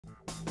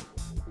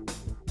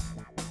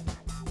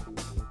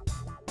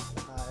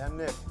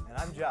Nick. And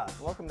I'm Josh.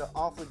 Welcome to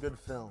Awfully Good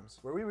Films.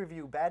 Where we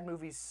review bad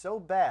movies so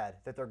bad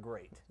that they're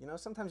great. You know,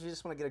 sometimes you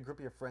just want to get a group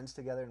of your friends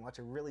together and watch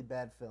a really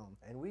bad film.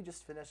 And we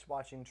just finished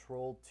watching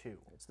Troll 2.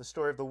 It's the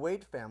story of the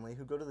Waite family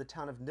who go to the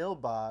town of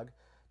Nilbog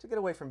to get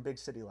away from big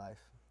city life.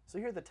 So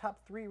here are the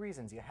top 3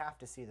 reasons you have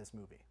to see this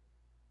movie.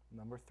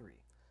 Number 3.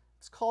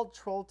 It's called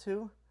Troll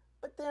 2,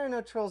 but there are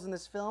no trolls in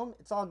this film.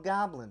 It's all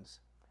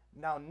goblins.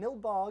 Now,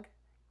 Nilbog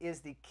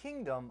is the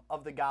kingdom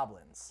of the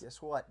goblins.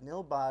 Guess what?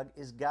 Nilbog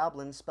is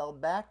goblin spelled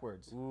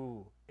backwards.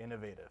 Ooh,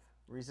 innovative.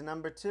 Reason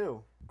number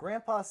 2.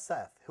 Grandpa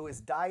Seth, who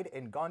has died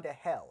and gone to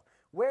hell,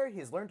 where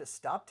he's learned to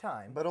stop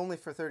time, But only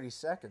for 30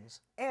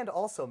 seconds. and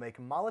also make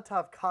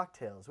Molotov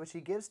cocktails, which he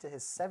gives to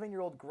his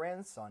 7-year-old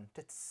grandson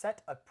to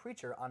set a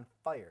preacher on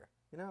fire.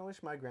 You know, I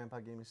wish my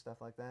grandpa gave me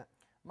stuff like that.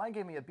 Mine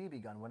gave me a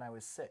BB gun when I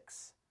was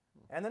 6.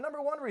 And the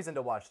number 1 reason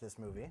to watch this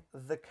movie,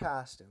 The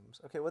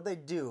costumes. Okay, what'd they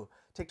do?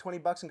 Take 20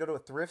 bucks and go to a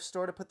thrift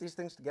store to put these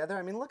things together?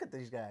 I mean, look at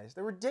these guys.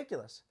 They're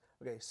ridiculous.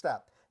 Okay,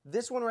 stop.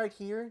 This one right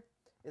here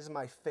is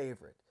my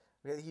favorite.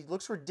 Okay, he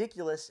looks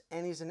ridiculous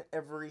and he's in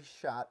every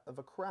shot of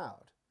a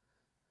crowd.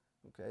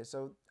 Okay,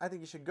 so I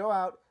think you should go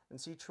out and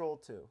see Troll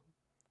 2.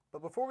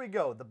 but before we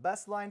go, the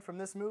best line from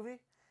this movie,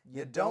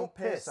 You don't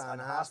piss on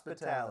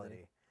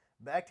hospitality.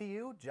 Back to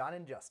you, John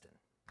and Justin.